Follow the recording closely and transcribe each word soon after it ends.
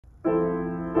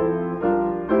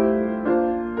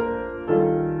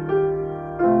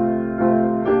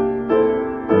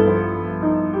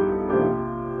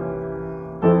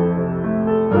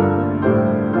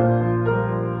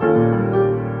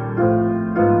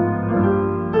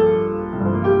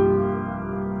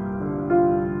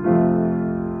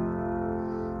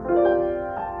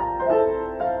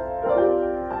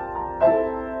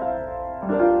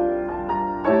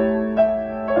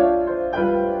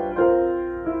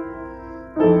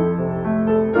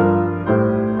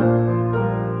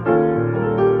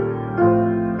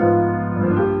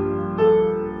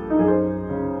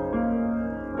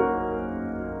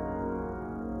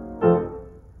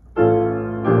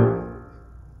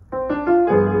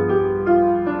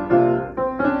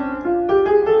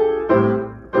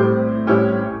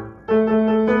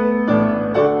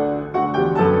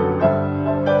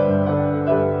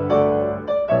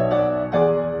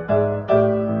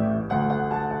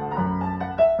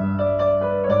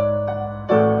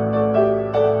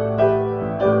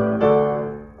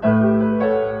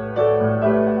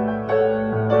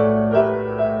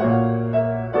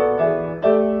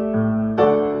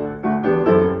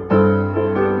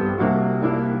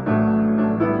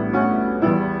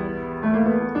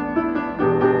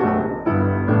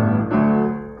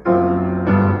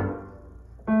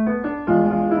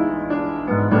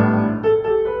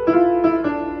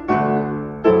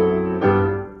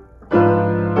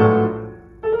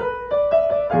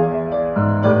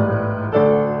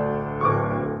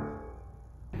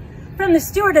From the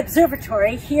Stewart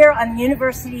Observatory here on the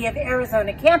University of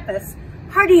Arizona campus,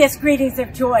 heartiest greetings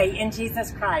of joy in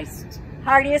Jesus Christ.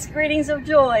 Heartiest greetings of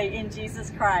joy in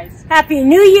Jesus Christ. Happy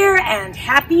New Year and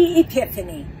Happy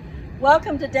Epiphany.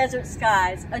 Welcome to Desert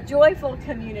Skies, a joyful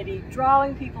community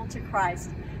drawing people to Christ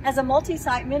as a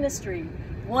multi-site ministry,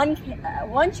 one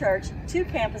church, 2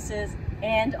 campuses,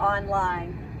 and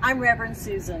online. I'm Reverend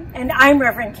Susan. And I'm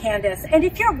Reverend Candace. And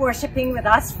if you're worshiping with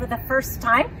us for the first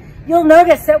time, you'll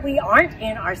notice that we aren't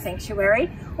in our sanctuary.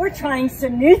 We're trying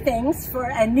some new things for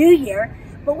a new year,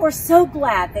 but we're so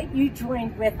glad that you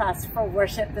joined with us for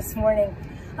worship this morning.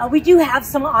 We do have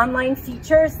some online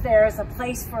features. There's a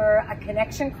place for a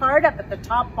connection card up at the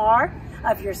top bar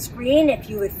of your screen. If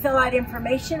you would fill out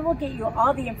information, we'll get you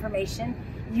all the information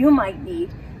you might need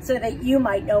so that you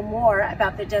might know more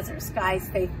about the Desert Skies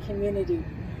Faith Community.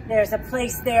 There's a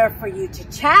place there for you to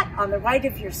chat on the right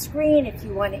of your screen if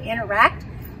you want to interact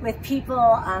with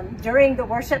people during the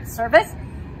worship service.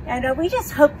 And we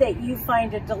just hope that you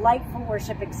find a delightful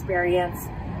worship experience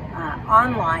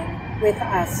online with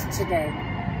us today.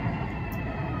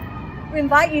 We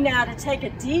invite you now to take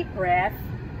a deep breath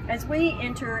as we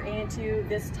enter into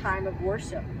this time of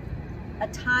worship, a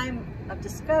time of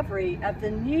discovery of the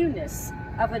newness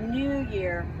of a new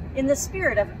year in the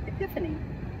spirit of Epiphany,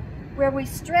 where we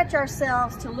stretch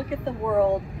ourselves to look at the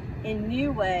world in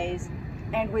new ways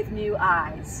and with new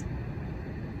eyes.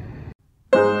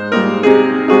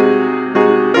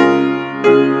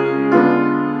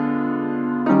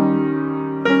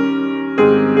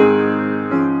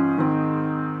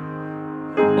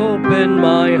 Open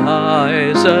my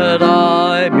eyes that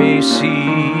I may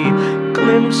see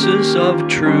glimpses of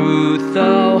truth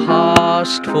thou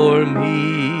hast for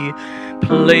me.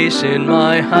 Place in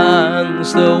my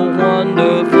hands the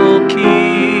wonderful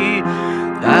key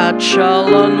that shall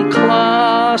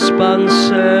unclasp and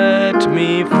set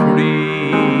me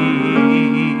free.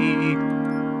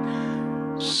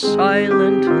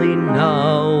 Silently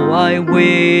now I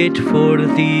wait for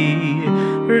thee,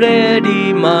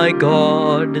 ready, my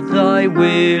God, thy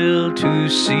will to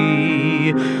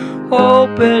see.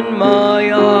 Open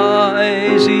my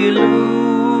eyes,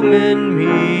 illumine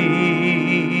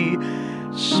me,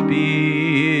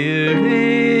 Spirit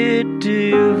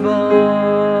divine.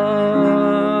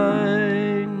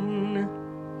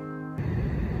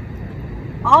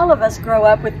 All of us grow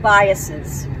up with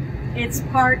biases. It's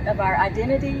part of our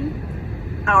identity,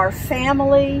 our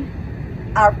family,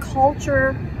 our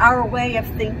culture, our way of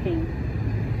thinking.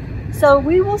 So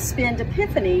we will spend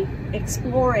Epiphany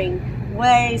exploring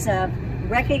ways of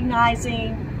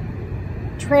recognizing,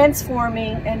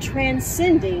 transforming, and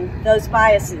transcending those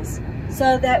biases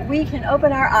so that we can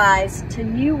open our eyes to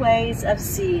new ways of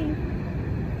seeing.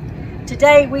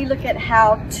 Today we look at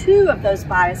how 2 of those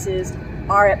biases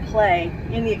are at play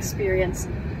in the experience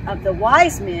of the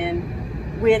wise men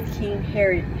with King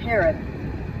Herod.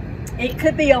 It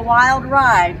could be a wild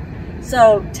ride,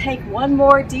 so take one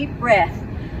more deep breath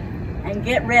and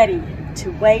get ready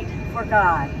to wait for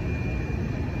God.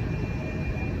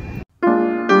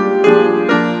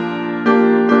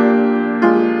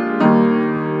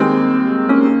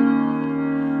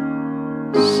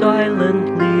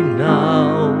 Silently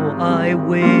now I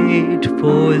wait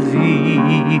for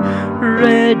thee,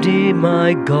 ready,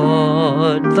 my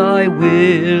God, thy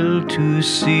will to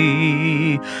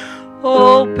see.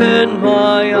 Open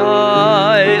my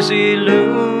eyes,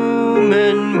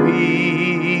 illumine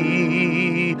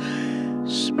me,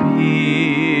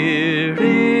 Spirit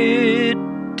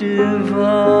divine.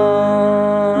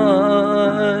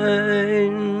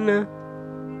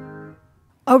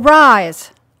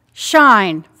 Arise,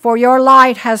 shine, for your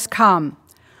light has come.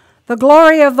 The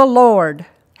glory of the Lord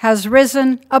has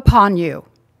risen upon you.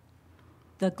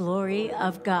 The glory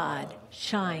of God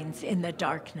shines in the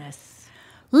darkness.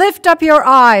 Lift up your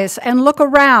eyes and look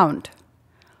around.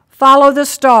 Follow the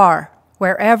star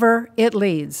wherever it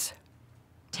leads.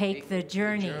 Take the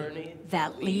journey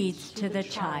that leads to the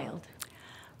child.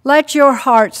 Let your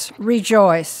hearts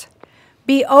rejoice.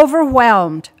 Be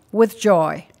overwhelmed with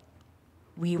joy.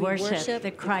 We worship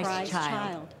the Christ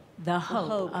child, the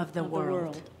hope of the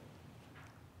world.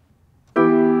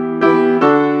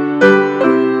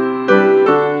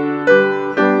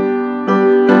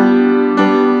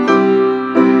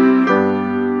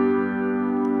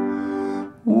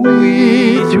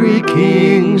 We 3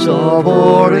 kings of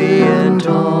Orient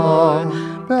are,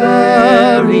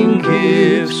 bearing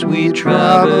gifts we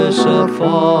traverse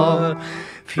afar.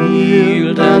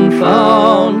 Field and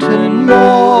fountain,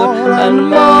 moor and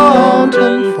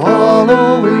mountain,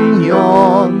 following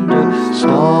yonder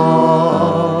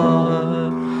star.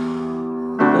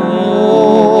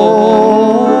 Oh,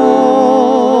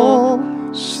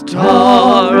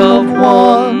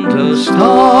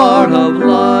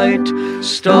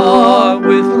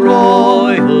 with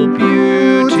royal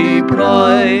beauty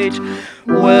bright,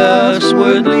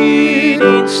 westward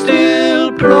leading,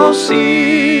 still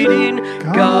proceeding,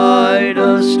 guide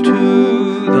us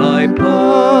to thy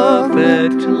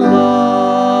perfect light.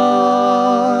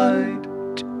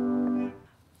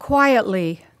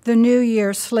 Quietly, the new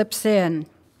year slips in.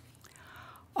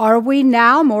 Are we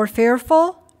now more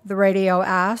fearful? The radio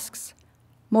asks.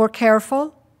 More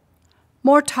careful?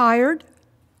 More tired?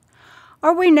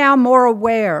 Are we now more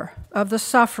aware of the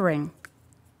suffering,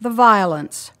 the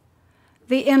violence,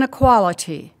 the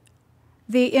inequality,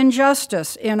 the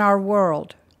injustice in our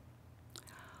world?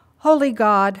 Holy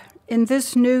God, in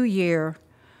this new year,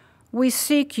 we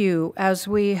seek you as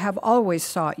we have always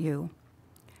sought you.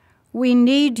 We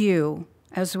need you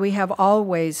as we have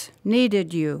always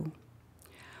needed you.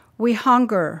 We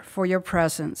hunger for your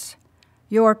presence,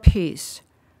 your peace,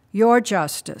 your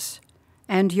justice,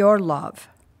 and your love.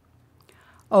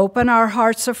 Open our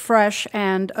hearts afresh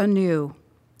and anew.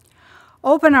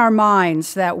 Open our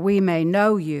minds that we may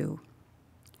know you.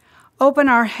 Open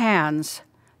our hands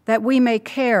that we may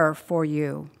care for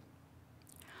you.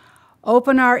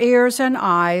 Open our ears and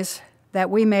eyes that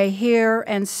we may hear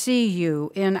and see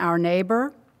you in our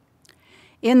neighbor,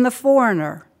 in the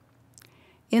foreigner,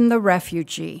 in the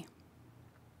refugee,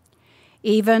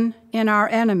 even in our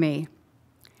enemy,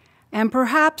 and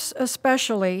perhaps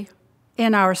especially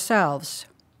in ourselves,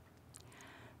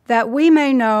 that we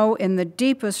may know in the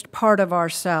deepest part of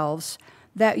ourselves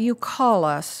that you call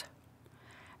us,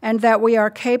 and that we are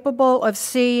capable of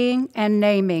seeing and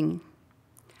naming,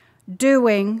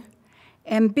 doing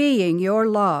and being your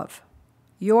love,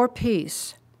 your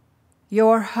peace,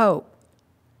 your hope,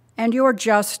 and your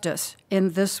justice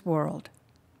in this world.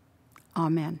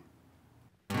 Amen.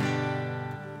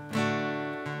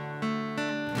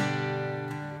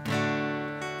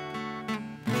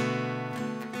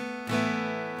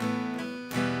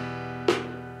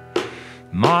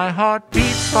 My heart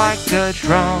beats like a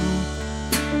drum,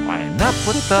 line up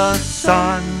with the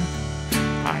sun.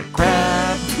 I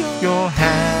grab your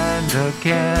hand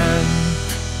again,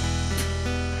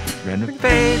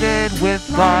 renovated with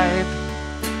life,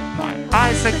 my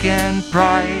eyes again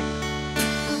bright.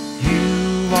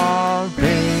 You are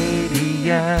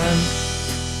radiant.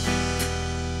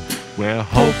 Where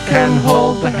hope can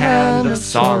hold the hand of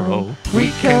sorrow,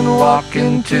 we can walk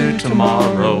into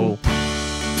tomorrow.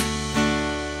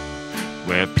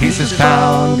 Where peace is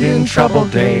found in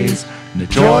troubled days, and the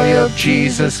joy of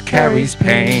Jesus carries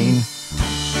pain.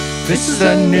 This is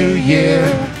a new year,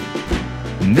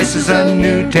 and this is a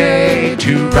new day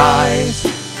to rise,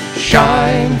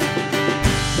 shine,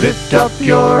 lift up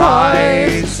your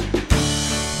eyes.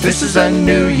 This is a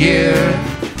new year,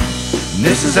 and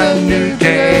this is a new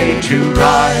day to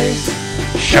rise,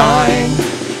 shine,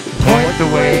 point the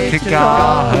way to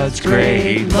God's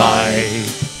great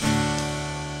light.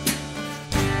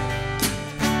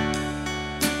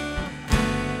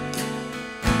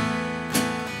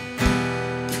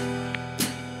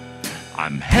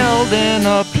 I'm held in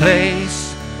a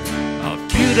place, a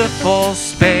beautiful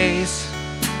space,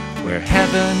 where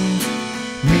heaven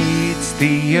meets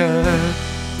the earth.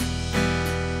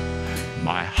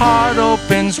 My heart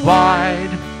opens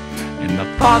wide, and the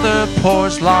Father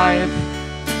pours life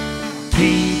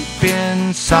deep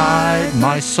inside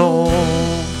my soul.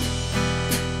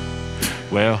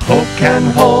 Where hope can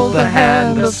hold the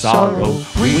hand of sorrow,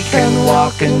 we can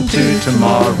walk into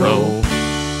tomorrow.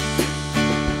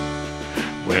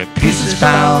 Where peace is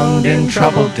found in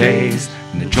troubled days,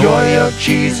 and the joy of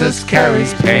Jesus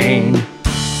carries pain.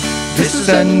 This is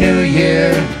a new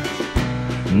year,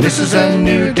 and this is a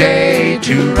new day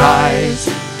to rise,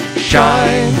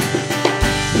 shine,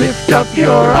 lift up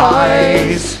your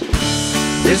eyes.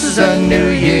 This is a new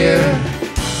year,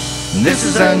 and this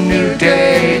is a new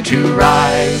day to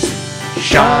rise,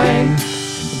 shine,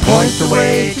 and point the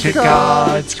way to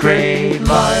God's great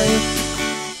light.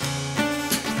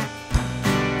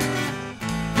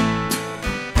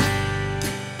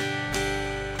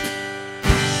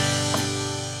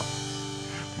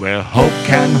 Where hope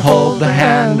can hold the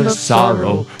hand of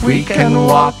sorrow, we can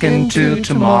walk into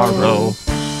tomorrow.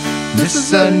 This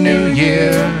is a new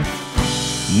year,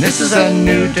 and this is a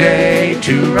new day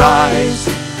to rise,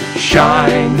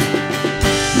 shine,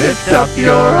 lift up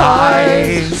your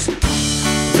eyes.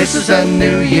 This is a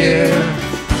new year,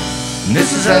 and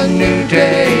this is a new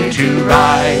day to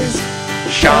rise,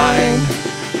 shine,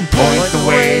 point the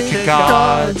way to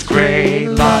God's great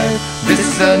light. This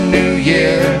is a new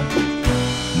year,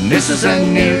 this is a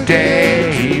new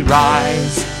day.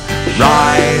 Rise,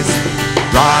 rise,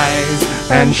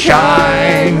 rise and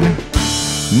shine.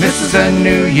 This is a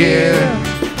new year,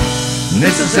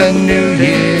 This is a new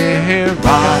year.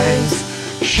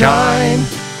 Rise, shine,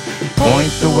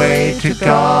 point the way to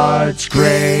God's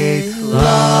great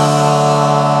life.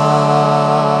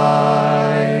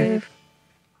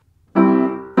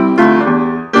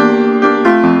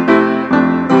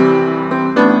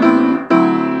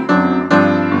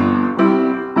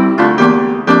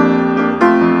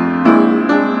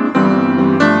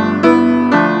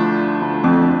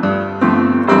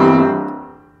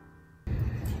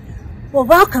 Well,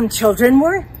 welcome, children.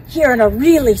 We're here in a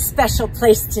really special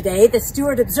place today, the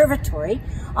Stewart Observatory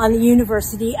on the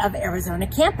University of Arizona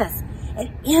campus. And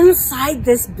inside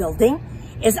this building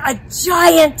is a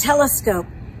giant telescope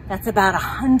that's about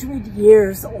 100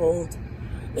 years old.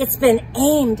 It's been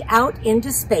aimed out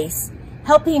into space,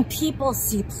 helping people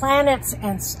see planets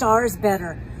and stars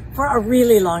better for a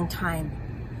really long time.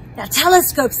 Now,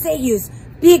 telescopes, they use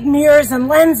big mirrors and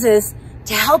lenses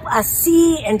to help us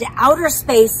see into outer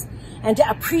space and to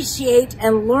appreciate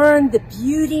and learn the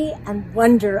beauty and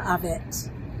wonder of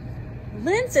it.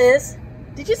 Lenses?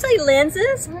 Did you say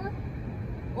lenses?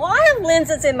 Well, I have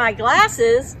lenses in my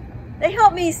glasses. They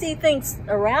help me see things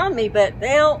around me, but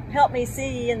they don't help me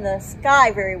see in the sky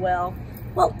very well.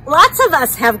 Well, lots of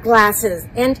us have glasses,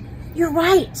 and you're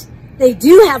right. They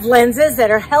do have lenses that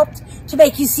are helped to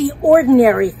make you see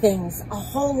ordinary things a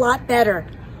whole lot better.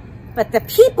 But the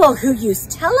people who use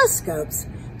telescopes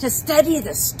to study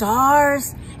the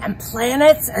stars and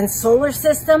planets and solar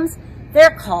systems,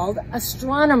 they're called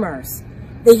astronomers.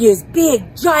 They use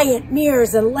big, giant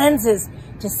mirrors and lenses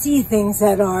to see things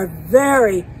that are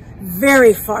very,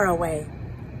 very far away.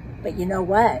 But you know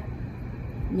what?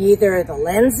 Neither the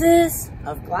lenses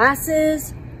of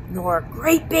glasses nor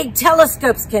great big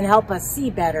telescopes can help us see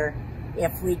better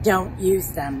if we don't use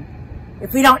them,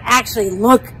 if we don't actually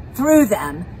look through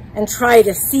them and try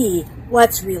to see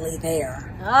what's really there.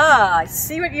 Ah, I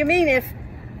see what you mean. If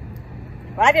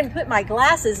I didn't put my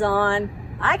glasses on,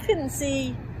 I couldn't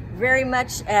see very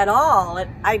much at all.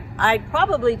 I'd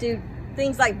probably do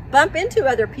things like bump into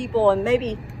other people and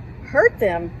maybe hurt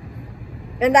them.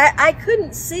 And I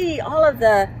couldn't see all of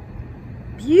the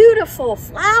beautiful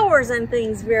flowers and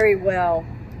things very well.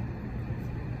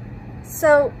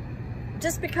 So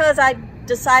just because I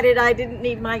decided I didn't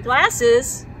need my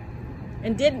glasses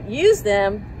and didn't use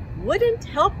them wouldn't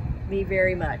help me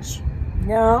very much.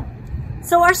 No.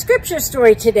 So our scripture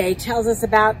story today tells us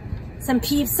about some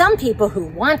people who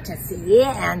want to see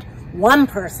and one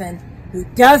person who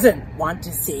doesn't want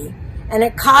to see. And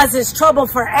it causes trouble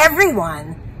for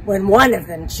everyone when one of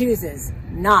them chooses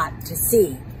not to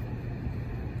see.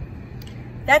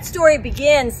 That story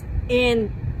begins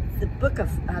in the book of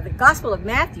the Gospel of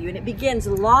Matthew, and it begins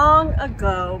long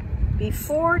ago,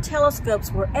 before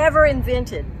telescopes were ever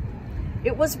invented.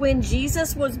 It was when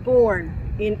Jesus was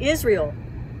born in Israel.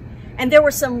 And there were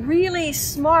some really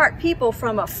smart people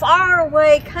from a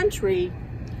faraway country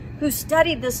who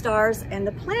studied the stars and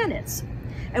the planets.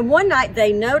 And one night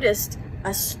they noticed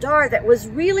a star that was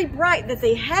really bright that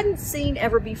they hadn't seen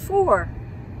ever before.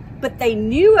 But they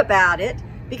knew about it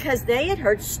because they had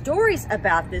heard stories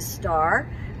about this star.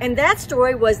 And that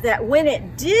story was that when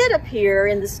it did appear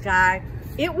in the sky,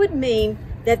 it would mean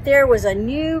that there was a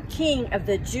new king of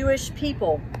the Jewish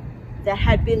people that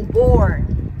had been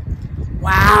born.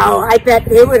 Wow, I bet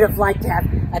they would have liked to have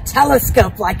a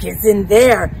telescope like is in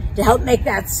there to help make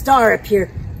that star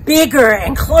appear bigger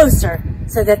and closer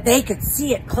so that they could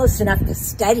see it close enough to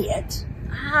study it.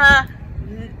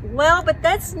 Well, but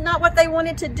that's not what they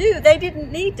wanted to do. They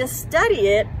didn't need to study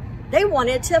it. They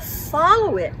wanted to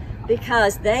follow it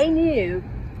because they knew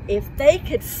if they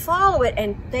could follow it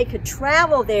and they could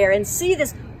travel there and see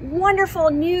this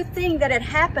wonderful new thing that had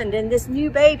happened and this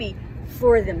new baby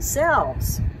for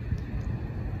themselves.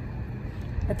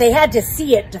 But they had to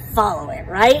see it to follow it,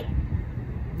 right?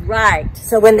 Right.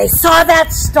 So when they saw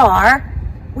that star,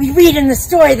 we read in the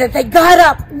story that they got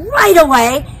up right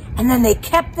away and then they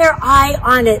kept their eye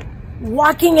on it,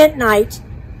 walking at night,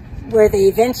 where they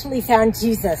eventually found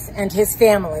Jesus and his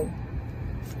family.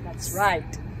 That's right.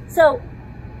 So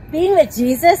being with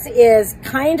Jesus is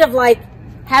kind of like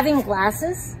having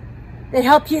glasses that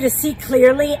help you to see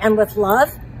clearly and with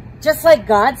love, just like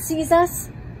God sees us.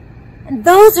 And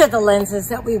those are the lenses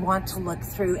that we want to look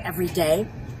through every day.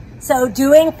 So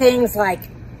doing things like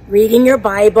reading your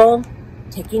Bible,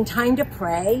 taking time to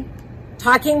pray,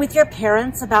 talking with your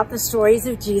parents about the stories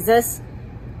of Jesus,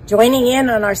 joining in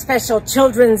on our special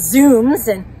children's Zooms,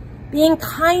 and being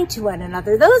kind to one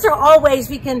another. Those are all ways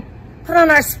we can put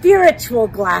on our spiritual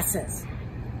glasses.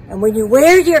 And when you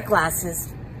wear your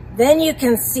glasses, then you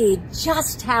can see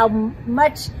just how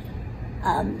much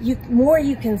more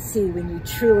you can see when you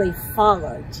truly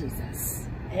follow Jesus.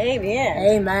 Amen.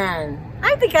 Amen.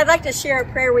 I think I'd like to share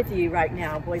a prayer with you right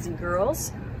now, boys and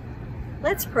girls.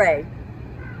 Let's pray.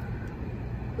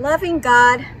 Loving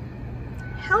God,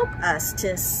 help us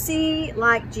to see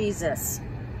like Jesus.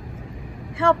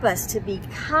 Help us to be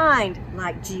kind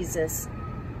like Jesus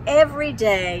every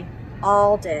day,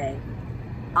 all day.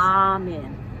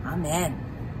 Amen. Amen.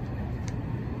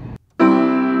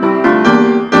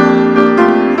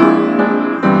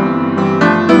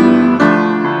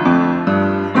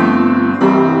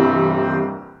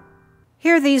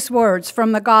 Hear these words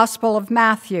from the Gospel of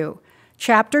Matthew,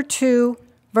 chapter 2,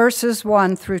 verses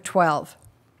 1 through 12.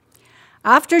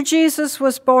 After Jesus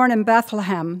was born in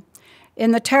Bethlehem,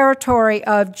 in the territory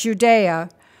of Judea,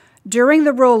 during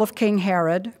the rule of King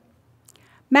Herod,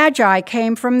 Magi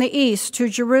came from the east to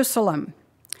Jerusalem.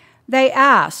 They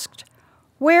asked,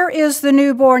 "Where is the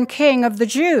newborn King of the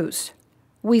Jews?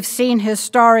 We've seen his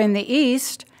star in the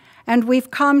east, and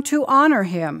we've come to honor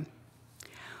him."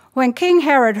 When King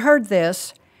Herod heard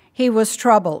this, he was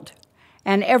troubled,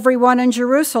 and everyone in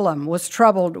Jerusalem was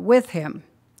troubled with him.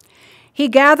 He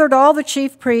gathered all the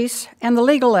chief priests and the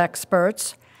legal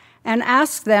experts and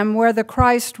asked them where the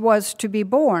Christ was to be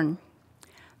born.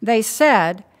 They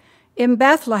said, "In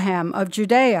Bethlehem of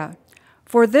Judea,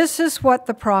 for this is what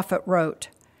the prophet wrote.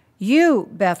 You,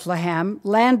 Bethlehem,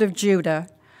 land of Judah,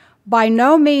 by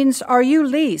no means are you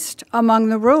least among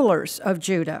the rulers of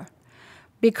Judah,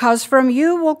 because from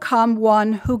you will come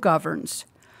one who governs,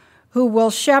 who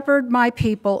will shepherd my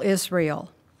people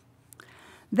Israel."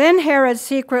 Then Herod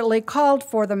secretly called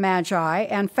for the Magi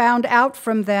and found out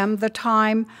from them the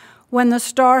time when the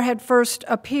star had first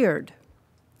appeared.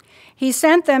 He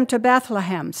sent them to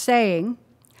Bethlehem, saying,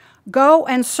 "Go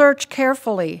and search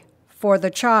carefully for the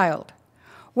child.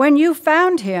 When you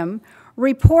found him,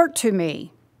 report to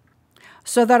me,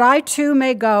 so that I too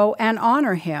may go and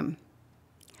honor him."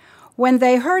 When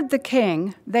they heard the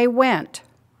king, they went.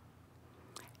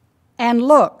 And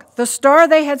look, the star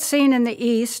they had seen in the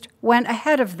east went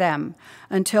ahead of them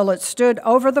until it stood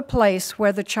over the place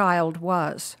where the child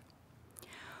was.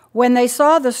 When they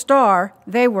saw the star,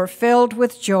 they were filled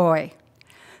with joy.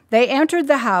 They entered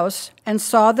the house and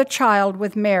saw the child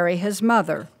with Mary, his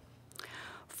mother.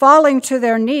 Falling to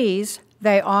their knees,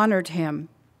 they honored him.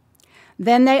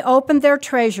 Then they opened their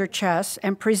treasure chests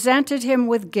and presented him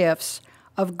with gifts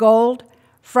of gold,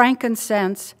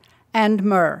 frankincense, and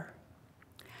myrrh.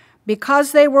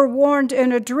 Because they were warned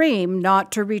in a dream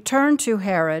not to return to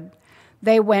Herod,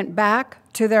 they went back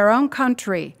to their own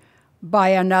country by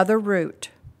another route.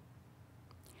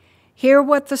 Hear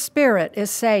what the Spirit is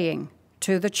saying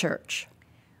to the church.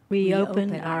 We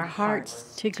open our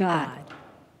hearts to God.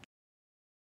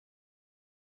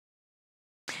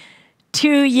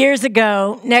 2 years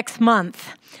ago, next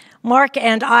month, Mark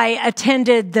and I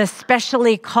attended the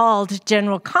specially called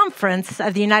General Conference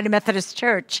of the United Methodist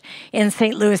Church in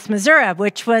St. Louis, Missouri,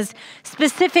 which was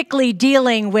specifically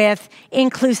dealing with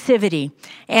inclusivity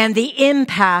and the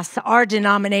impasse our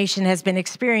denomination has been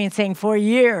experiencing for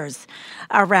years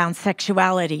around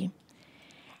sexuality.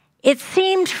 It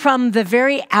seemed from the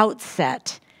very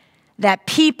outset that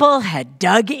people had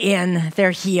dug in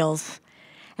their heels,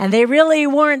 and they really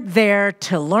weren't there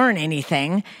to learn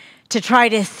anything, to try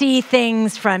to see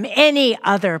things from any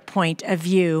other point of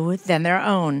view than their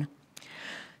own.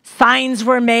 Signs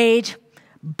were made,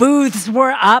 booths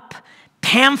were up,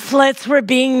 pamphlets were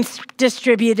being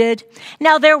distributed.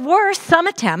 Now, there were some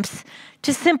attempts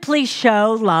to simply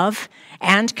show love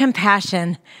and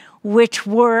compassion, which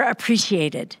were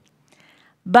appreciated.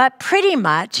 But pretty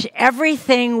much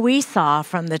everything we saw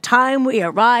from the time we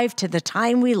arrived to the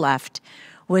time we left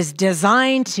was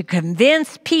designed to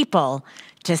convince people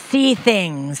to see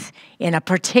things in a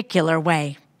particular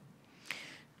way.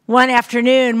 One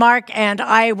afternoon, Mark and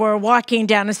I were walking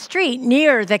down a street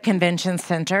near the convention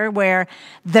center where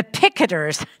the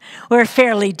picketers were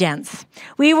fairly dense.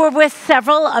 We were with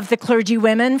several of the clergy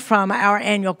women from our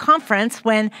annual conference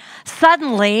when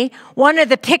suddenly one of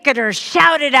the picketers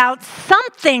shouted out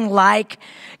something like,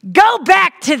 "Go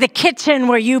back to the kitchen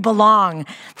where you belong.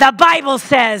 The Bible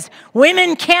says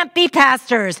women can't be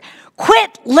pastors.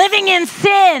 Quit living in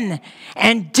sin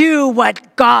and do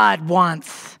what God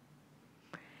wants."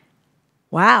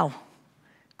 Wow.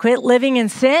 Quit living in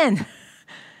sin.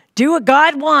 Do what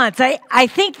God wants. I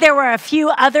think there were a few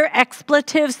other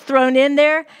expletives thrown in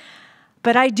there,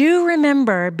 but I do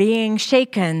remember being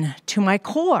shaken to my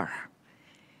core,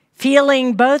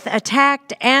 feeling both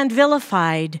attacked and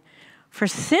vilified for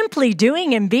simply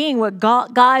doing and being what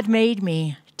God made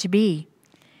me to be.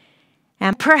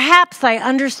 And perhaps I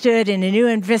understood in a new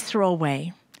and visceral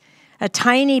way a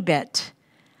tiny bit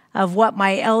of what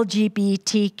my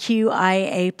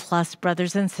LGBTQIA plus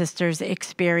brothers and sisters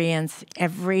experience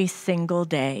every single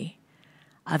day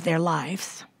of their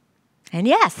lives. And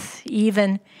yes,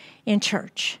 even in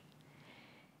church.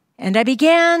 And I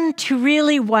began to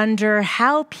really wonder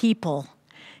how people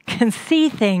can see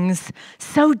things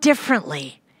so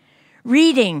differently,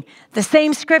 reading the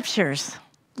same scriptures,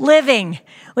 living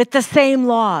with the same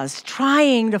laws,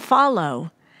 trying to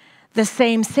follow the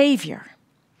same Savior.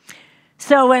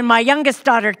 So when my youngest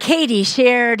daughter, Katie,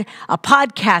 shared a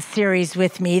podcast series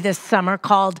with me this summer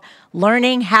called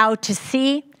Learning How to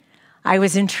See, I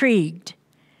was intrigued.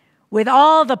 With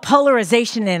all the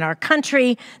polarization in our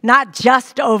country, not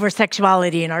just over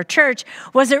sexuality in our church,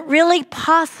 was it really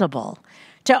possible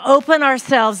to open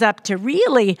ourselves up to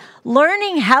really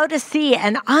learning how to see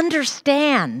and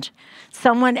understand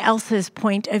someone else's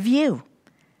point of view?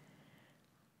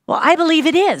 Well, I believe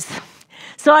it is.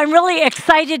 So I'm really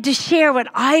excited to share what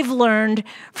I've learned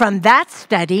from that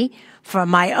study, from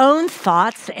my own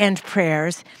thoughts and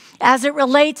prayers, as it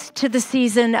relates to the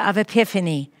season of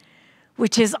Epiphany,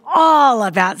 which is all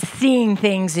about seeing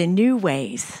things in new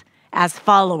ways as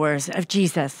followers of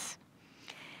Jesus.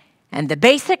 And the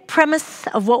basic premise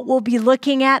of what we'll be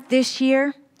looking at this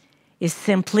year is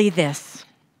simply this: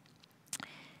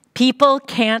 people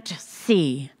can't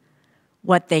see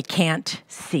what they can't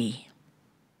see.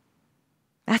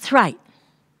 That's right.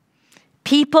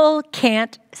 People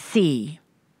can't see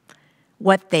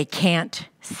what they can't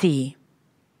see.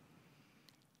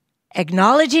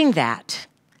 Acknowledging that,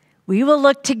 we will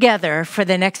look together for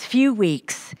the next few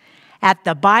weeks at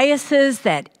the biases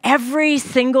that every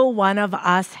single one of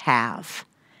us have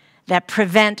that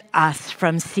prevent us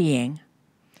from seeing.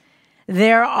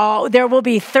 There will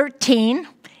be 13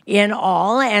 in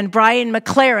all, and Brian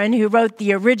McLaren, who wrote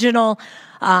the original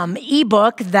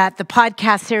ebook that the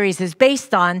podcast series is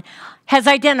based on, has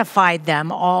identified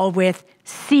them all with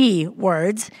C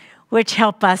words, which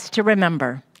help us to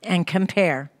remember and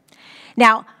compare.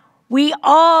 Now, we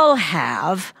all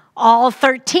have all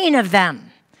 13 of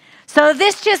them. So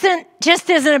this just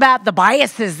isn't about the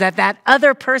biases that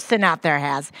other person out there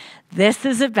has. This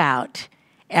is about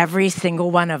every single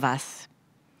one of us.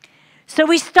 So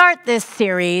we start this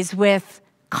series with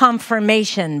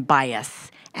confirmation bias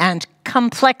and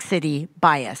complexity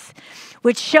bias,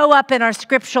 which show up in our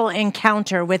scriptural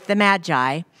encounter with the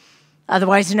Magi,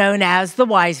 otherwise known as the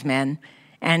wise men,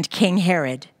 and King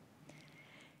Herod.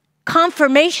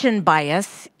 Confirmation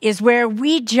bias is where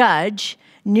we judge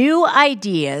new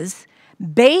ideas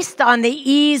based on the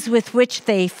ease with which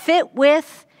they fit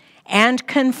with and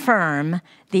confirm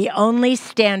the only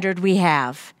standard we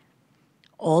have: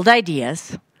 old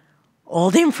ideas,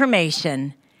 old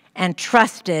information, and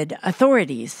trusted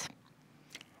authorities.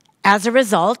 As a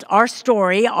result, our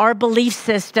story, our belief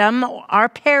system, our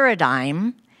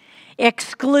paradigm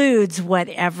excludes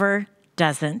whatever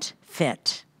doesn't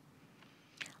fit.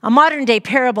 A modern-day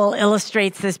parable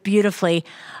illustrates this beautifully.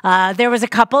 There was a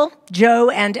couple,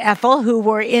 Joe and Ethel, who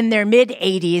were in their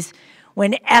mid-80s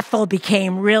when Ethel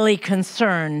became really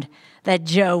concerned that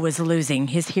Joe was losing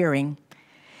his hearing.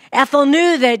 Ethel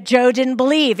knew that Joe didn't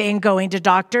believe in going to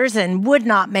doctors and would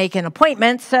not make an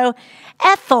appointment, so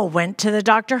Ethel went to the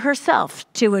doctor herself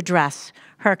to address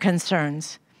her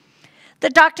concerns. The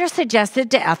doctor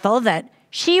suggested to Ethel that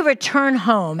she return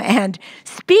home and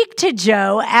speak to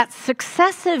Joe at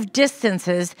successive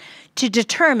distances to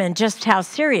determine just how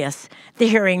serious the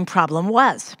hearing problem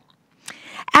was.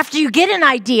 After you get an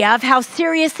idea of how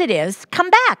serious it is, come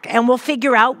back and we'll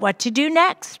figure out what to do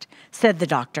next, said the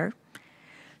doctor.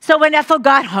 So when Ethel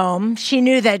got home, she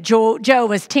knew that Joe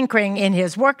was tinkering in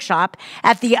his workshop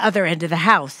at the other end of the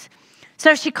house.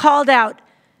 So she called out,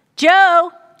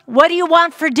 "Joe, what do you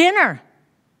want for dinner?"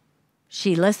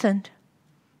 She listened,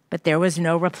 but there was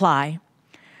no reply.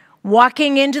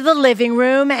 Walking into the living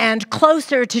room and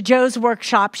closer to Joe's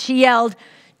workshop, she yelled,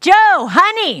 "Joe,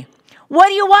 honey, what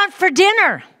do you want for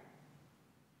dinner?"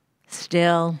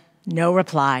 Still no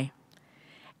reply.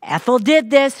 Ethel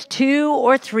did this 2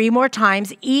 or 3 more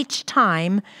times, each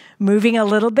time moving a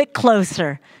little bit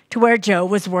closer to where Joe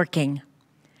was working.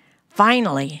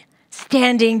 Finally,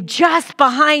 standing just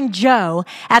behind Joe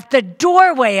at the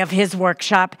doorway of his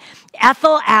workshop,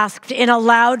 Ethel asked in a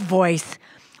loud voice,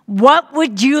 "What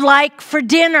would you like for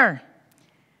dinner?"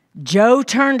 Joe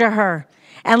turned to her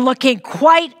and, looking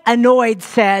quite annoyed,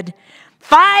 said,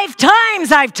 "5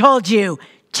 times I've told you,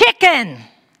 chicken."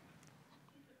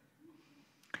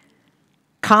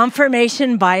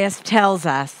 Confirmation bias tells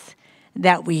us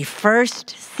that we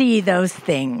first see those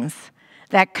things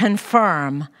that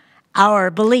confirm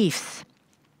our beliefs.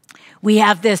 We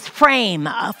have this frame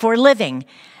for living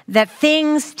that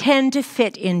things tend to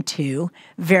fit into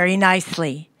very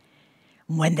nicely.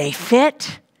 When they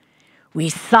fit, we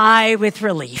sigh with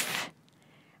relief.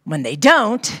 When they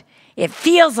don't, it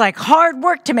feels like hard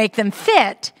work to make them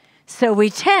fit, so we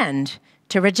tend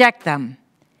to reject them.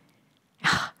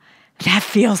 That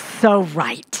feels so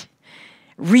right,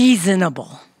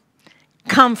 reasonable,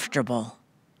 comfortable.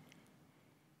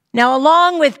 Now,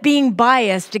 along with being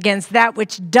biased against that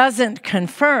which doesn't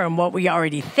confirm what we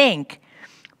already think,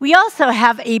 we also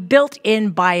have a built-in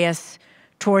bias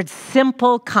towards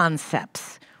simple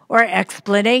concepts or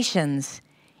explanations,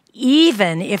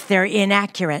 even if they're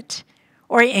inaccurate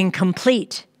or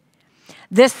incomplete.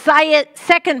 This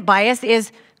second bias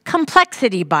is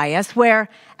complexity bias, where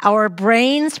our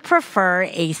brains prefer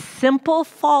a simple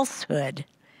falsehood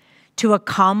to a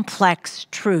complex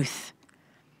truth.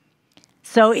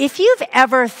 So if you've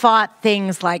ever thought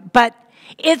things like, but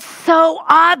it's so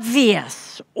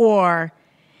obvious, or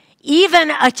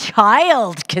even a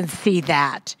child can see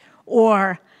that,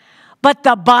 or but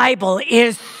the Bible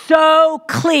is so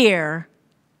clear,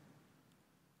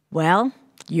 well,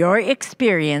 you're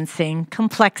experiencing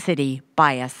complexity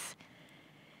bias.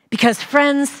 Because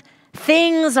friends,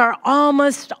 things are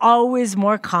almost always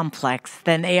more complex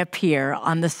than they appear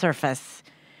on the surface,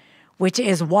 which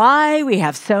is why we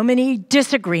have so many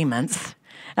disagreements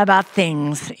about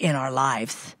things in our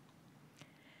lives.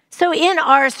 So in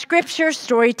our scripture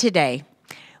story today,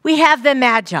 we have the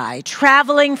Magi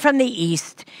traveling from the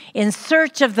east in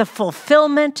search of the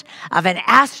fulfillment of an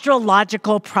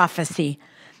astrological prophecy,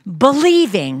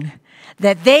 believing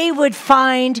that they would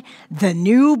find the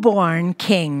newborn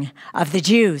king of the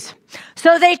Jews.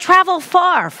 So they travel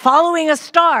far, following a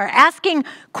star, asking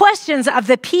questions of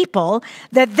the people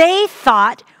that they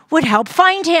thought would help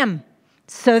find him,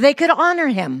 so they could honor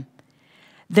him.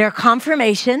 Their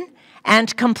confirmation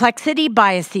and complexity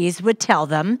biases would tell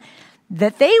them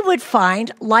that they would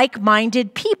find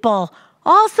like-minded people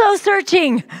also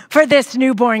searching for this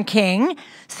newborn king.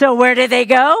 So where do they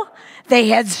go? They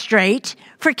head straight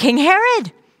for King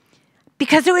Herod,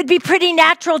 because it would be pretty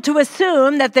natural to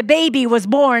assume that the baby was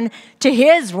born to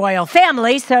his royal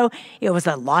family, so it was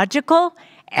a logical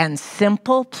and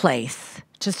simple place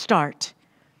to start.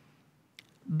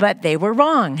 But they were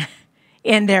wrong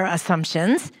in their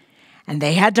assumptions, and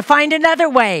they had to find another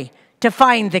way to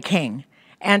find the king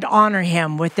and honor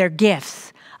him with their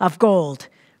gifts of gold,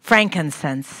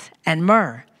 frankincense, and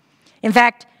myrrh. In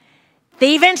fact,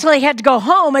 they eventually had to go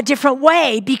home a different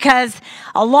way because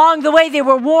along the way they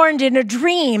were warned in a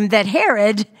dream that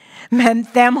Herod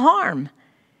meant them harm.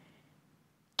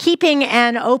 Keeping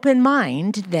an open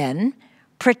mind, then,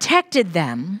 protected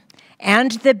them and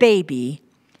the baby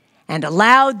and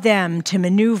allowed them to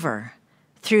maneuver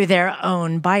through their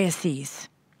own biases.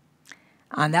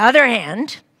 On the other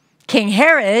hand, King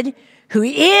Herod, who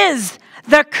is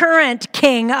the current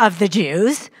king of the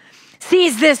Jews,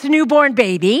 sees this newborn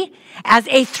baby as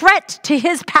a threat to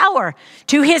his power,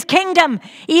 to his kingdom,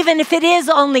 even if it is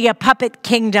only a puppet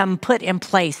kingdom put in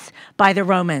place by the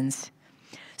Romans.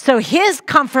 So his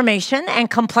confirmation and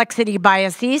complexity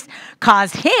biases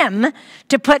cause him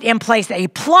to put in place a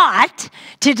plot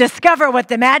to discover what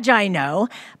the Magi know,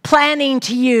 planning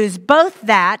to use both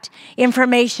that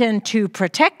information to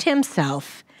protect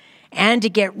himself and to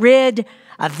get rid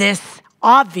of this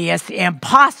obvious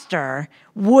imposter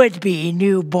would-be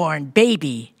newborn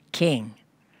baby king.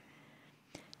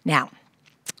 Now,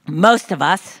 most of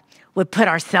us would put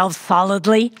ourselves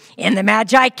solidly in the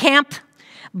Magi camp,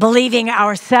 believing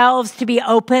ourselves to be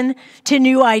open to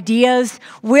new ideas,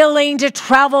 willing to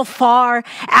travel far,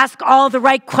 ask all the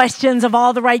right questions of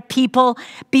all the right people,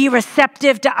 be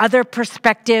receptive to other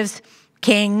perspectives,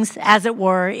 kings, as it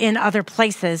were, in other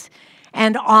places,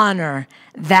 and honor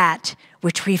that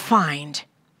which we find,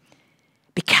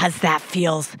 because that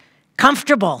feels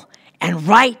comfortable and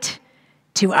right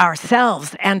to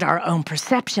ourselves and our own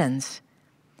perceptions.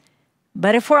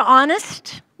 But if we're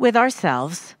honest with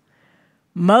ourselves,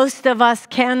 most of us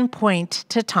can point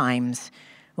to times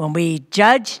when we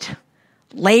judged,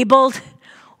 labeled,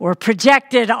 or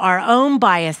projected our own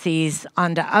biases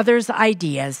onto others'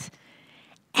 ideas,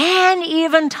 and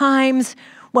even times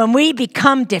when we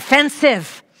become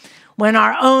defensive, when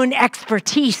our own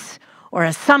expertise or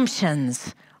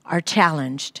assumptions are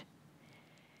challenged.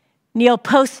 Neil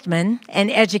Postman, an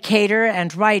educator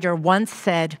and writer, once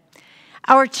said,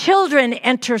 "Our children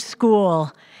enter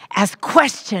school as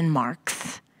question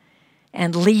marks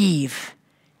and leave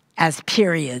as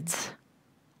periods."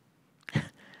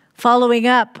 Following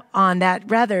up on that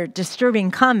rather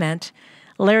disturbing comment,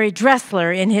 Larry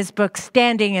Dressler, in his book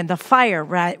Standing in the Fire,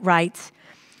 writes,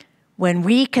 when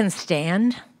we can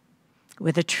stand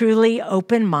with a truly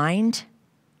open mind,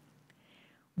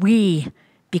 we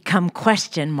become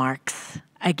question marks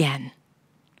again.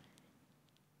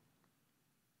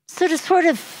 So to sort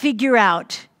of figure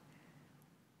out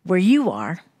where you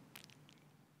are,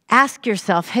 ask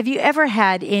yourself, have you ever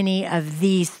had any of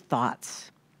these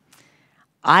thoughts?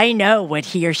 I know what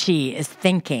he or she is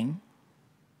thinking.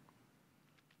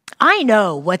 I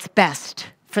know what's best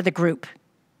for the group.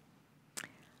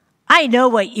 I know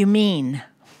what you mean.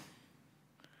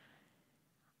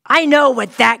 I know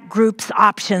what that group's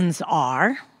options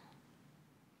are.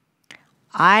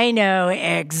 I know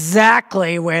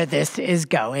exactly where this is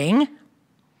going.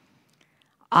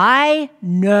 I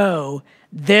know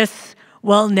this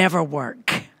will never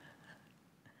work.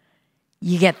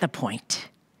 You get the point.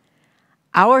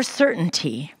 Our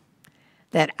certainty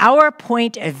that our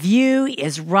point of view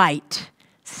is right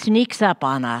sneaks up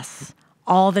on us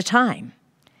all the time.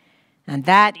 And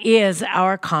that is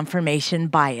our confirmation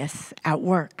bias at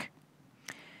work.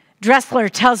 Dressler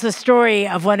tells the story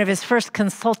of one of his first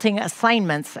consulting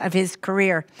assignments of his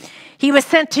career. He was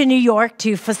sent to New York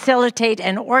to facilitate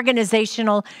an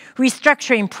organizational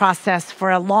restructuring process for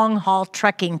a long-haul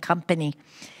trucking company.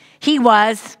 He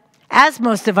was, as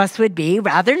most of us would be,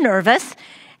 rather nervous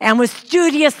and was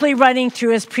studiously running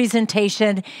through his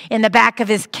presentation in the back of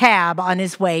his cab on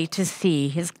his way to see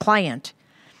his client.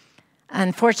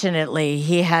 Unfortunately,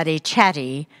 he had a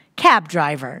chatty cab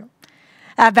driver.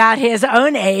 About his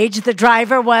own age, the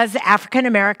driver was African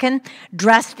American,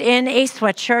 dressed in a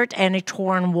sweatshirt and a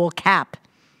torn wool cap.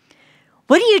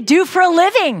 "What do you do for a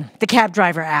living?" the cab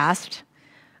driver asked.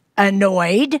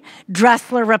 Annoyed,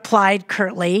 Dressler replied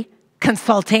curtly,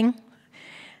 "Consulting."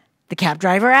 The cab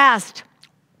driver asked,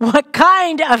 "What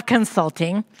kind of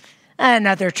consulting?"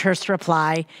 Another terse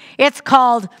reply, "It's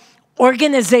called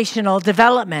organizational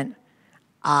development."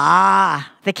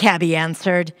 "Ah," the cabbie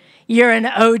answered, "you're an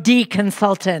OD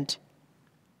consultant."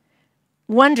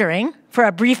 Wondering for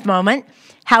a brief moment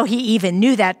how he even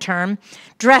knew that term,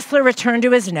 Dressler returned to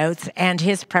his notes and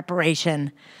his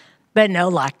preparation. But no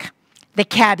luck. The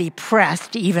cabbie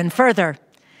pressed even further.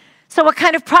 "So what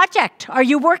kind of project are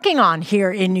you working on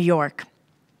here in New York?"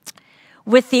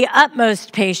 With the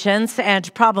utmost patience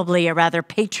and probably a rather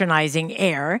patronizing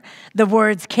air, the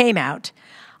words came out,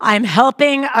 "I'm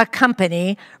helping a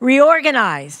company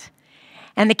reorganize."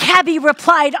 And the cabbie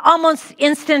replied almost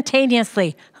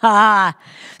instantaneously, "Ah,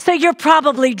 so you're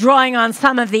probably drawing on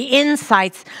some of the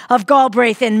insights of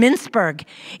Galbraith and Mintzberg.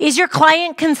 Is your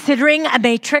client considering a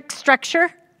matrix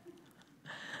structure?"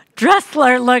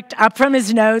 Dressler looked up from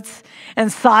his notes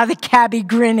and saw the cabbie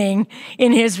grinning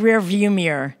in his rearview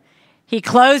mirror. He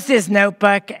closed his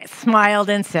notebook, smiled,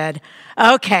 and said,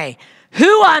 "Okay,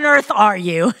 who on earth are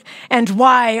you, and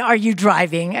why are you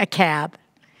driving a cab?"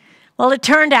 Well, it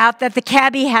turned out that the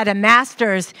cabbie had a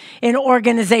master's in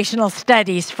organizational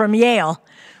studies from Yale,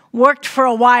 worked for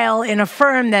a while in a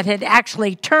firm that had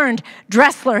actually turned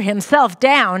Dressler himself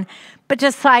down, but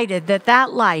decided that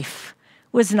that life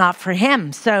was not for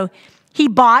him. So he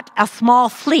bought a small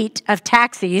fleet of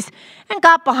taxis and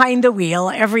got behind the wheel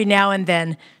every now and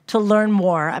then to learn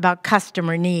more about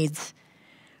customer needs.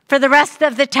 For the rest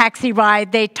of the taxi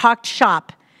ride, they talked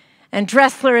shop, and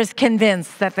Dressler is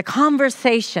convinced that the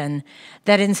conversation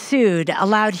that ensued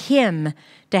allowed him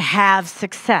to have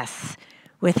success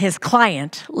with his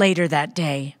client later that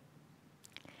day.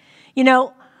 You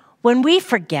know, when we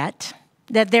forget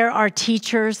that there are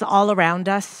teachers all around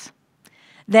us,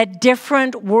 that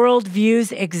different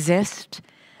worldviews exist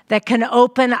that can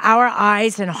open our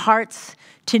eyes and hearts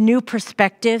to new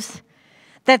perspectives,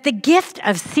 that the gift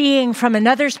of seeing from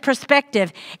another's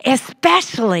perspective,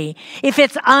 especially if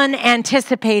it's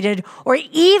unanticipated or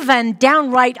even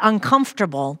downright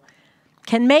uncomfortable,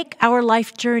 can make our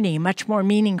life journey much more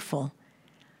meaningful.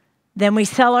 Then we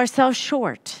sell ourselves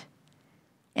short,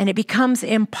 and it becomes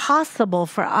impossible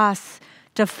for us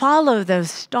to follow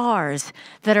those stars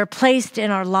that are placed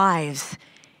in our lives,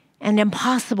 and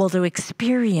impossible to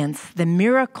experience the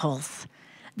miracles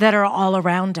that are all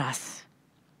around us.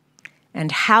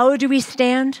 And how do we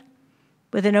stand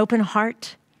with an open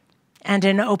heart and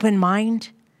an open mind?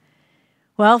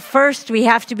 Well, first we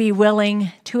have to be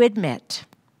willing to admit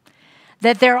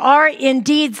that there are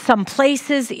indeed some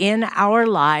places in our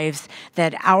lives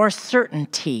that our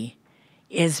certainty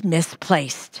is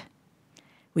misplaced.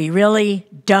 We really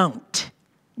don't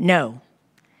know.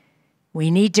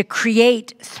 We need to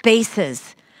create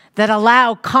spaces that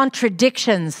allow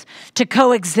contradictions to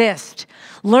coexist,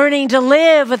 learning to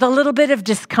live with a little bit of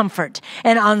discomfort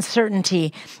and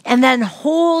uncertainty, and then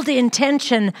hold in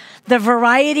tension the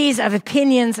varieties of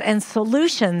opinions and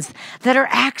solutions that are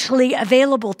actually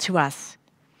available to us.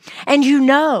 And you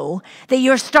know that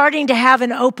you're starting to have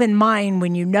an open mind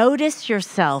when you notice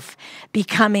yourself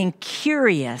becoming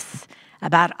curious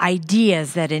about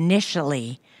ideas that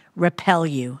initially repel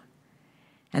you.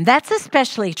 And that's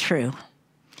especially true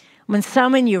when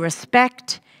someone you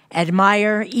respect,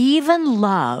 admire, even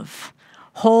love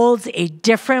holds a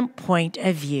different point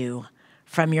of view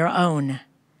from your own.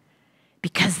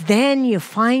 Because then you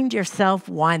find yourself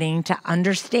wanting to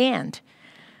understand.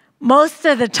 Most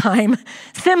of the time,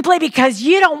 simply because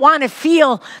you don't want to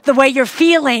feel the way you're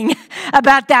feeling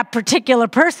about that particular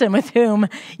person with whom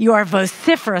you are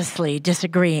vociferously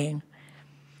disagreeing.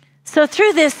 So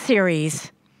through this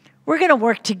series, we're going to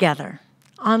work together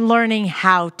on learning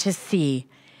how to see,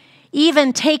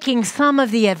 even taking some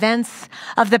of the events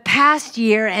of the past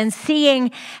year and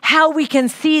seeing how we can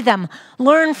see them,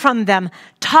 learn from them,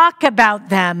 talk about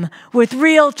them with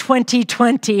real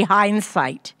 2020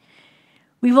 hindsight.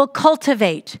 We will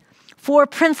cultivate 4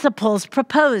 principles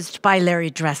proposed by Larry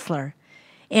Dressler,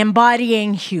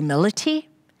 embodying humility,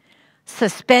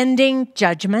 suspending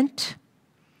judgment,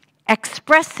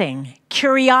 expressing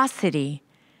curiosity,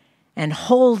 and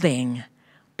holding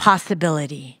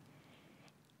possibility.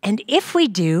 And if we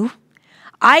do,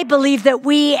 I believe that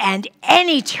we and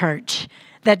any church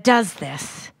that does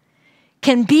this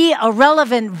can be a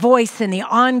relevant voice in the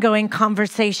ongoing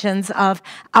conversations of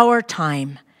our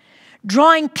time,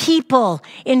 drawing people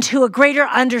into a greater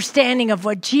understanding of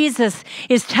what Jesus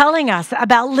is telling us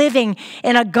about living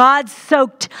in a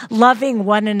God-soaked, loving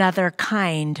one another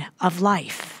kind of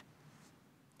life.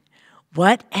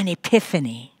 What an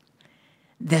epiphany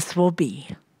this will be.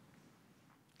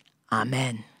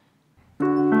 Amen.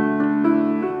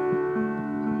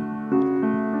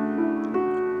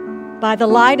 By the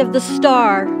light of the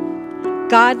star,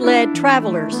 God led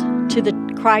travelers to the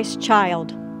Christ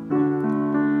child.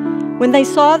 When they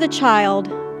saw the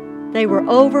child, they were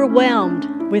overwhelmed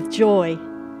with joy.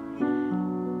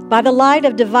 By the light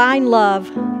of divine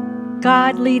love,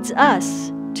 God leads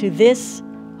us to this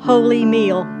holy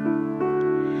meal.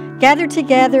 Gathered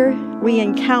together, we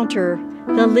encounter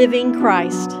the living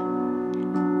Christ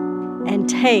and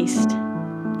taste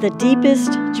the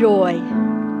deepest joy.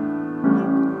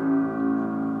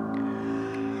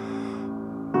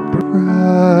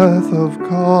 Breath of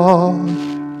God,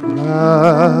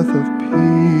 breath of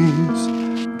peace,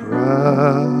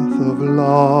 breath of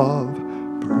love,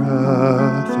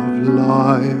 breath of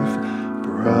life,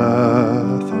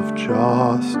 breath of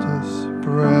justice,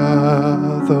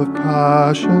 breath of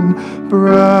passion,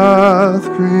 breath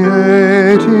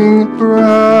creating,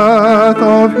 breath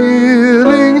of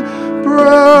healing,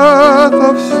 breath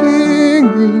of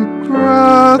singing,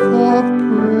 breath of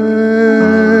praying.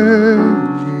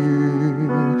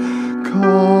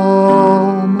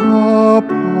 Come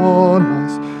upon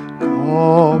us,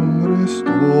 come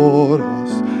restore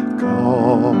us,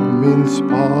 come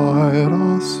inspire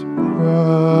us,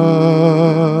 breath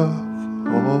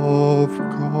of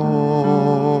God.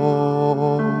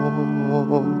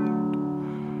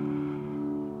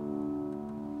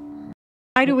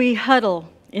 Why do we huddle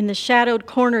in the shadowed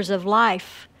corners of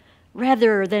life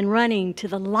rather than running to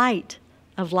the light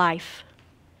of life?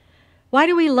 Why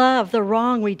do we love the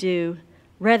wrong we do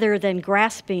rather than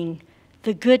grasping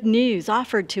the good news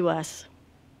offered to us?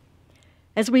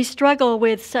 As we struggle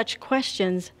with such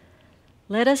questions,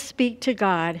 let us speak to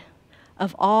God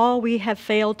of all we have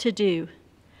failed to do,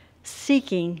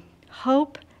 seeking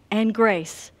hope and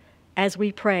grace as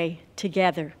we pray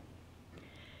together.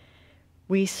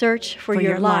 We search for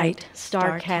your light,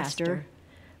 Starcaster,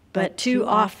 but too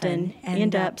often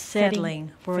end up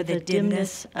settling for the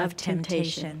dimness of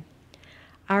temptation.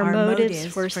 Our motives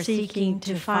for seeking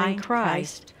to find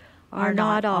Christ are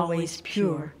not always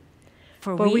pure,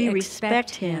 for we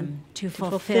expect Him to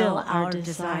fulfill our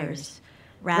desires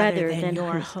rather than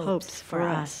your hopes for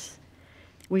us.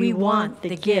 We want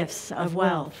the gifts of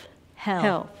wealth,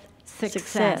 health,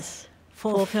 success,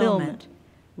 fulfillment,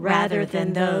 rather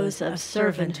than those of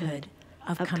servanthood,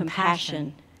 of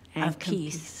compassion, and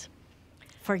peace.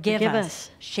 Forgive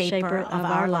us, Shaper of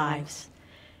our lives,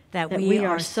 that we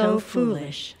are so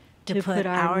foolish to put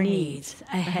our needs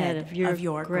ahead of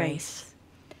your grace.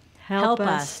 Help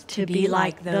us to be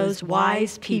like those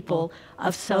wise people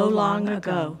of so long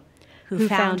ago who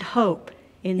found hope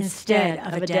instead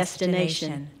of a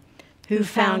destination, who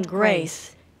found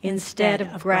grace instead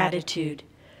of gratitude,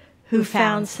 who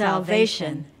found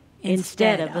salvation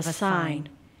instead of a sign,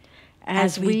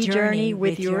 as we journey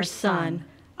with your Son,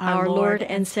 our Lord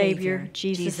and Savior,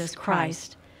 Jesus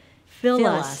Christ. Fill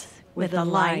us with the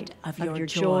light of your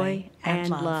joy and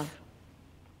love.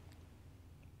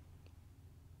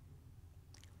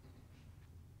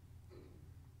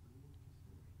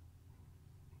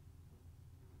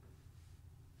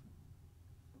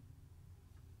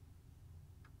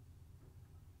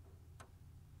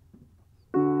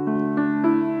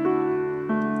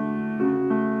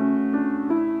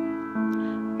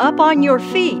 Up on your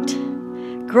feet.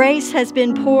 Grace has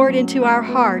been poured into our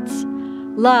hearts.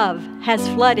 Love has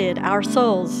flooded our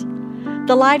souls.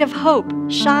 The light of hope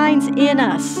shines in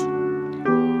us.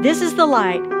 This is the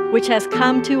light which has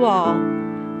come to all,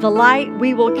 the light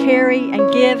we will carry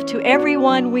and give to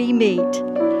everyone we meet.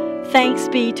 Thanks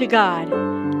be to God.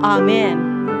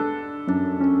 Amen.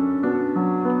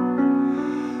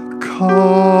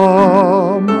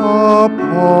 Come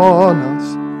upon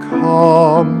us,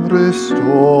 come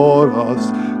restore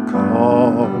us,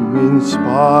 come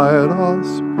inspire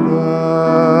us, breath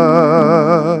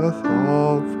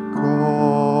of God.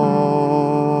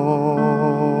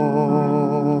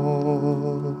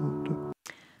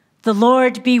 The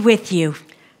Lord be with you.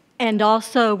 And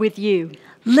also with you.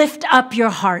 Lift up your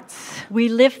hearts. We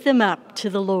lift them up to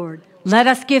the Lord. Let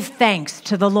us give thanks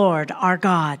to the Lord our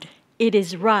God. It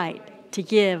is right to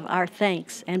give our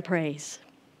thanks and praise.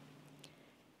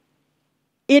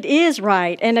 It is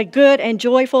right and a good and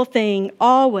joyful thing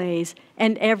always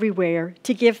and everywhere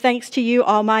to give thanks to you,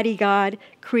 Almighty God,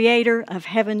 creator of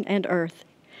heaven and earth.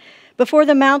 Before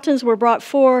the mountains were brought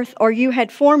forth, or you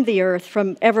had formed the earth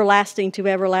from everlasting to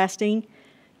everlasting,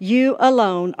 you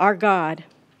alone are God.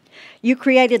 You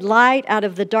created light out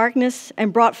of the darkness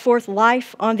and brought forth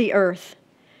life on the earth.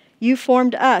 You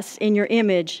formed us in your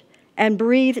image and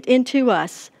breathed into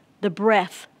us the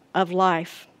breath of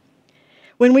life.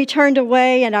 When we turned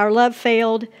away and our love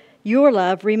failed, your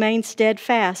love remained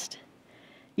steadfast.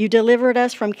 You delivered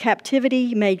us from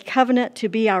captivity, made covenant to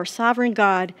be our sovereign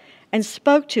God, and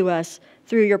spoke to us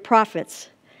through your prophets.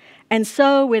 And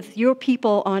so with your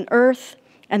people on earth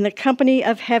and the company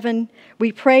of heaven,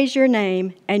 we praise your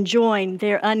name and join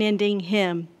their unending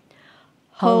hymn.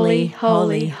 Holy,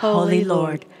 holy, holy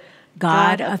Lord,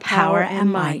 God of power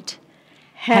and might.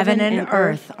 Heaven and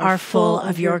earth are full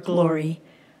of your glory.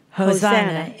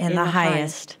 Hosanna in the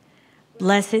highest.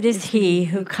 Blessed is he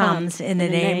who comes in the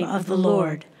name of the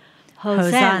Lord.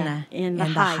 Hosanna in the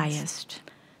highest.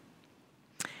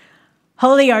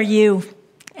 Holy are you,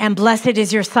 and blessed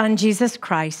is your Son, Jesus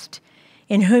Christ,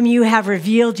 in whom you have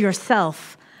revealed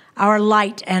yourself, our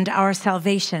light and our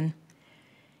salvation.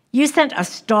 You sent a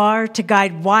star to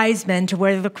guide wise men to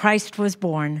where the Christ was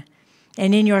born,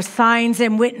 and in your signs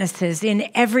and witnesses in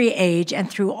every age and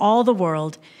through all the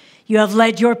world, you have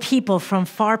led your people from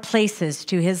far places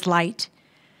to his light.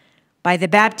 By the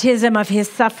baptism of his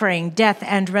suffering, death,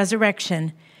 and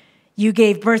resurrection, you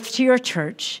gave birth to your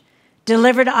church,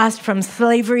 delivered us from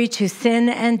slavery to sin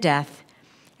and death,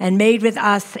 and made with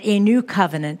us a new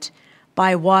covenant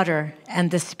by water and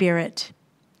the Spirit.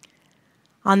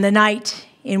 On the night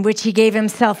in which he gave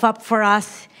himself up for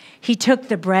us, he took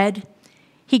the bread.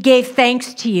 He gave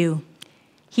thanks to you.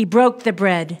 He broke the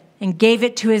bread and gave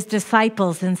it to his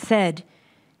disciples and said,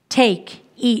 "Take,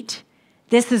 eat.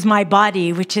 This is my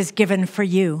body, which is given for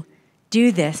you.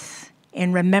 Do this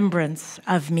in remembrance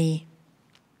of me."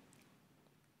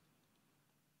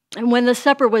 And when the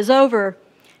supper was over,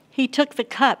 he took the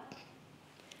cup,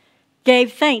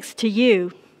 gave thanks to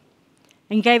you,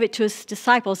 and gave it to his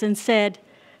disciples and said,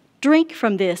 "Drink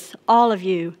from this, all of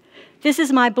you. This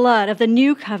is my blood of the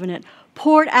new covenant,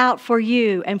 poured out for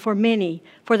you and for many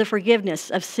for the forgiveness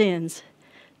of sins.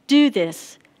 Do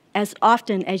this as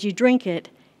often as you drink it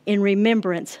in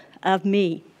remembrance of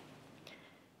me."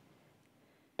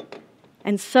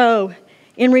 And so,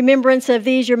 in remembrance of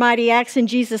these your mighty acts in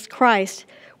Jesus Christ,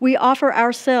 we offer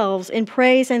ourselves in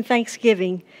praise and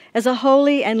thanksgiving as a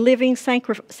holy and living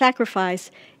sacrifice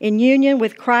in union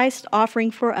with Christ offering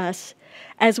for us,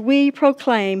 as we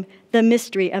proclaim the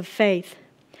mystery of faith.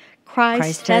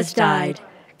 Christ has died.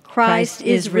 Christ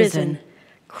is risen.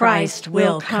 Christ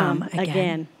will come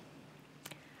again.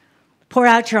 Pour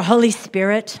out your Holy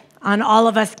Spirit on all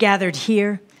of us gathered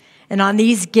here and on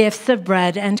these gifts of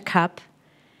bread and cup.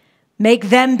 Make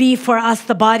them be for us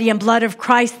the body and blood of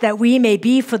Christ, that we may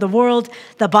be for the world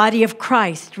the body of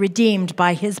Christ, redeemed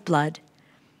by his blood.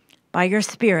 By your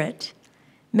Spirit,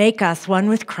 make us one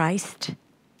with Christ,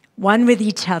 one with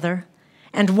each other,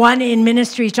 and one in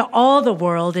ministry to all the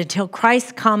world until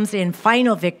Christ comes in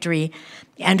final victory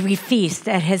and we feast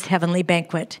at his heavenly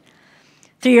banquet.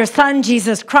 Through your Son,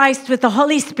 Jesus Christ, with the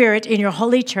Holy Spirit in your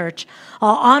holy church,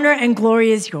 all honor and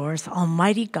glory is yours,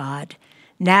 Almighty God,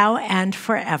 now and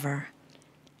forever.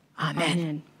 Amen.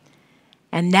 Amen.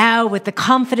 And now, with the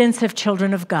confidence of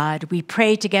children of God, we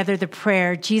pray together the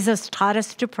prayer Jesus taught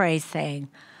us to pray, saying,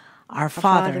 Our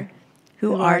Father,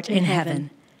 who art in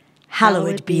heaven,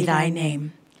 hallowed be thy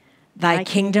name. Thy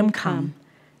kingdom come,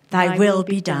 thy will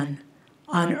be done,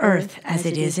 on earth as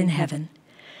it is in heaven.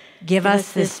 Give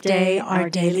us this day our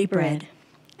daily bread,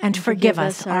 and forgive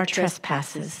us our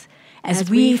trespasses, as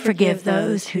we forgive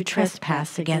those who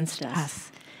trespass against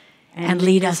us. And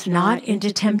lead us not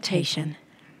into temptation,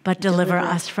 but deliver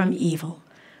us from evil.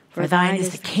 For thine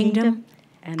is the kingdom,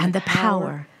 and the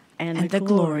power, and the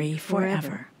glory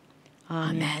forever.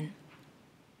 Amen.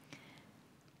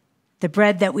 The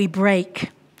bread that we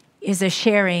break is a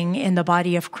sharing in the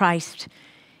body of Christ.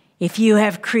 If you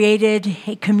have created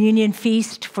a communion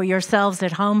feast for yourselves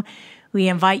at home, we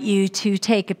invite you to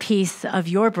take a piece of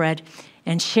your bread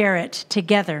and share it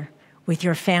together with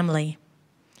your family.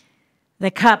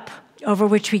 The cup over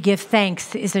which we give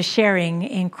thanks is a sharing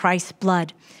in Christ's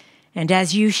blood. And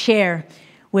as you share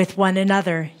with one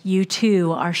another, you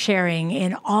too are sharing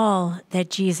in all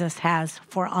that Jesus has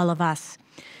for all of us.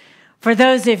 For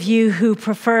those of you who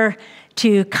prefer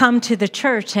to come to the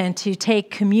church and to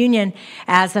take communion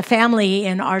as a family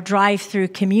in our drive-through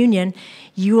communion,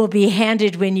 you will be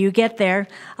handed when you get there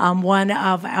one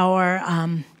of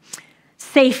our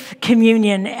safe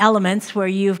communion elements where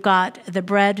you've got the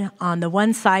bread on the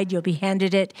one side. You'll be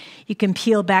handed it. You can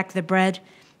peel back the bread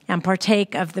and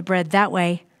partake of the bread that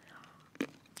way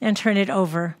and turn it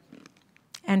over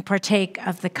and partake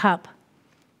of the cup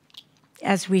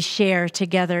as we share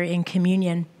together in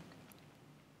communion.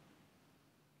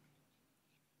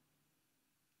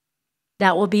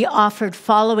 That will be offered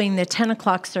following the 10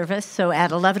 o'clock service, so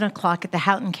at 11 o'clock at the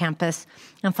Houghton campus,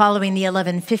 and following the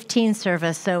 11:15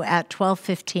 service, so at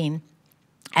 12:15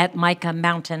 at Micah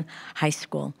Mountain High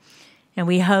School. And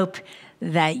we hope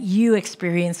that you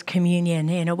experience communion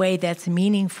in a way that's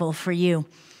meaningful for you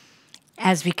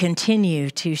as we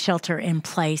continue to shelter in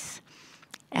place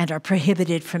and are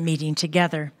prohibited from meeting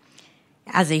together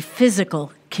as a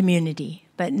physical community,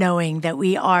 but knowing that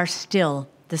we are still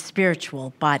the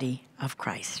spiritual body of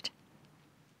Christ.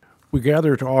 We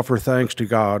gather to offer thanks to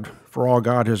God for all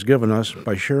God has given us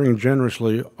by sharing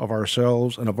generously of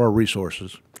ourselves and of our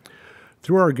resources.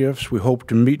 Through our gifts, we hope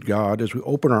to meet God as we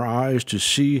open our eyes to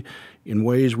see in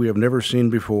ways we have never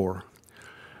seen before.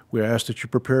 We ask that you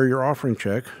prepare your offering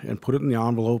check and put it in the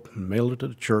envelope and mail it to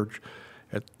the church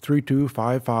at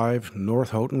 3255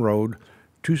 North Houghton Road,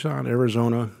 Tucson,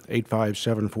 Arizona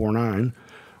 85749,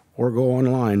 or go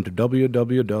online to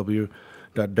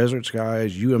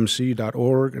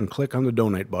www.desertskiesumc.org and click on the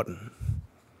donate button.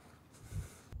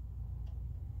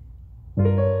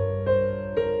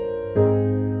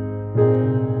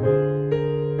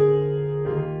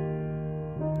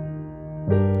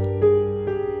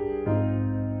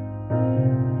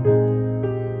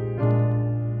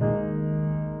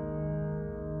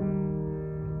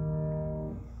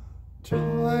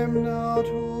 Time now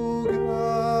to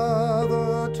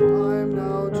gather, time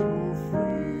now to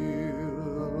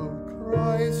feel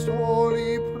Christ's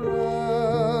holy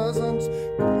presence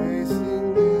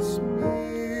gracing this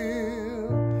meal.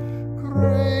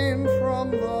 Grain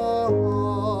from the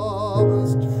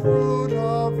harvest, fruit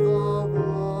of the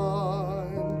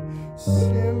vine,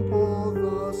 simple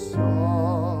the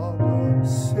song,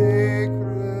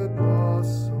 sacred the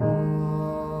sign.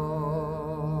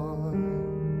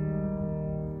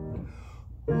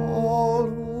 All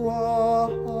who are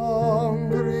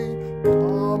hungry,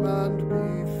 come and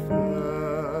be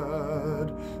fed.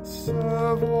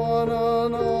 Serve one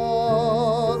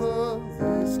another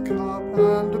this cup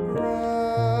and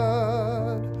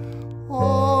bread.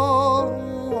 All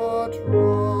who are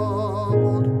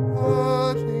troubled,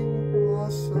 hurting,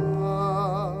 or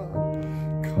sad,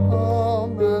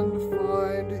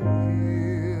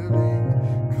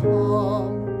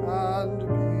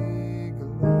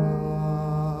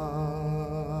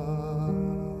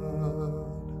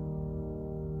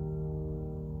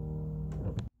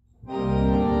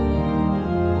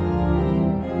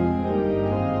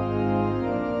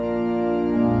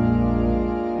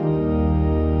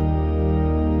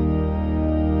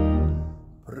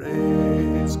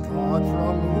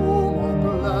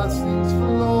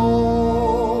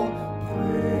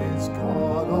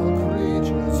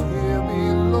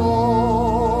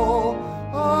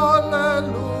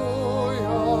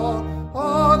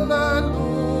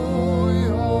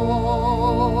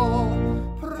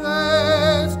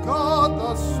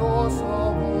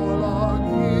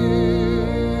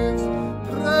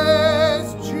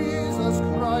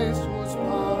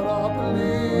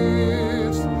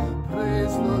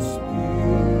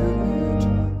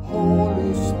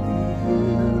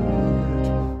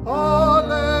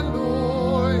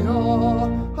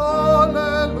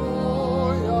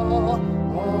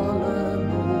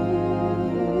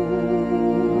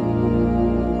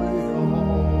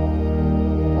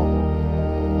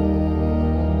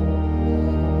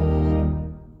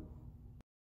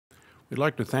 We'd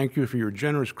like to thank you for your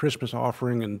generous Christmas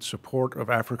offering and support of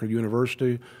Africa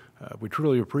University. We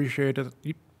truly appreciate it.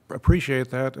 Appreciate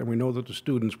that, and we know that the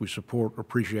students we support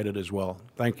appreciate it as well.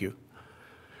 Thank you.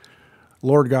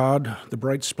 Lord God, the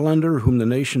bright splendor whom the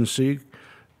nations seek,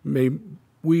 may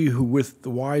we who with the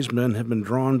wise men have been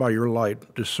drawn by your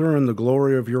light discern the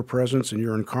glory of your presence in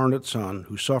your incarnate Son,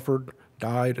 who suffered,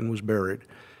 died, and was buried,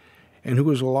 and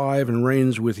who is alive and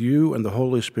reigns with you and the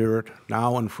Holy Spirit,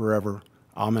 now and forever.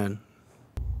 Amen.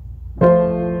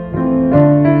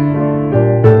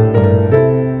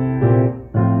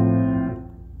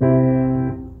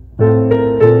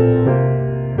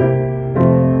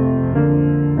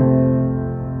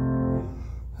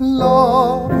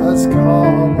 Love has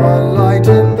come, a light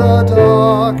in the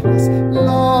darkness.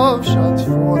 Love shines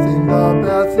forth in the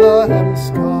Bethlehem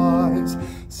skies.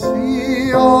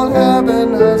 See, all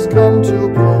heaven has come to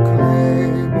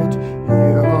proclaim it.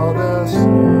 Hear their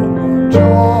song of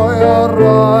joy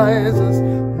arises.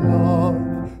 Love,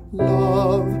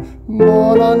 love,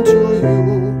 born unto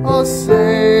you a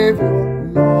Savior.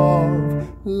 Love,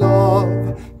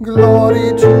 love,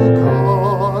 glory to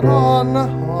God on high.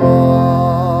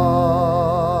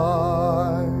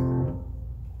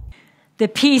 The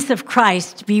peace of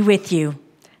Christ be with you.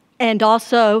 And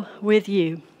also with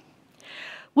you.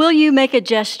 Will you make a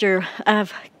gesture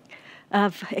of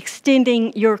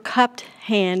extending your cupped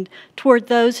hand toward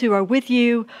those who are with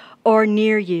you or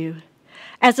near you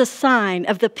as a sign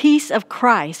of the peace of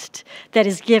Christ that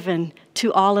is given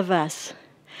to all of us?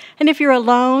 And if you're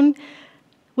alone,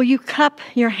 will you cup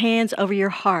your hands over your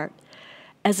heart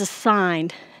as a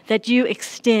sign that you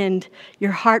extend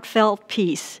your heartfelt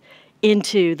peace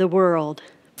into the world?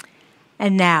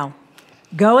 And now,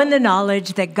 go in the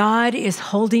knowledge that God is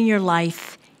holding your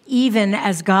life, even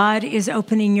as God is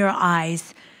opening your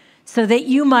eyes, so that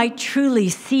you might truly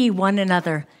see one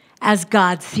another as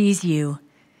God sees you.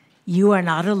 You are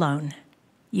not alone.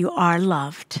 You are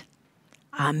loved.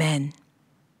 Amen.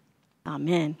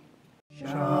 Amen.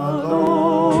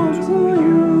 Shalom to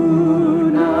you.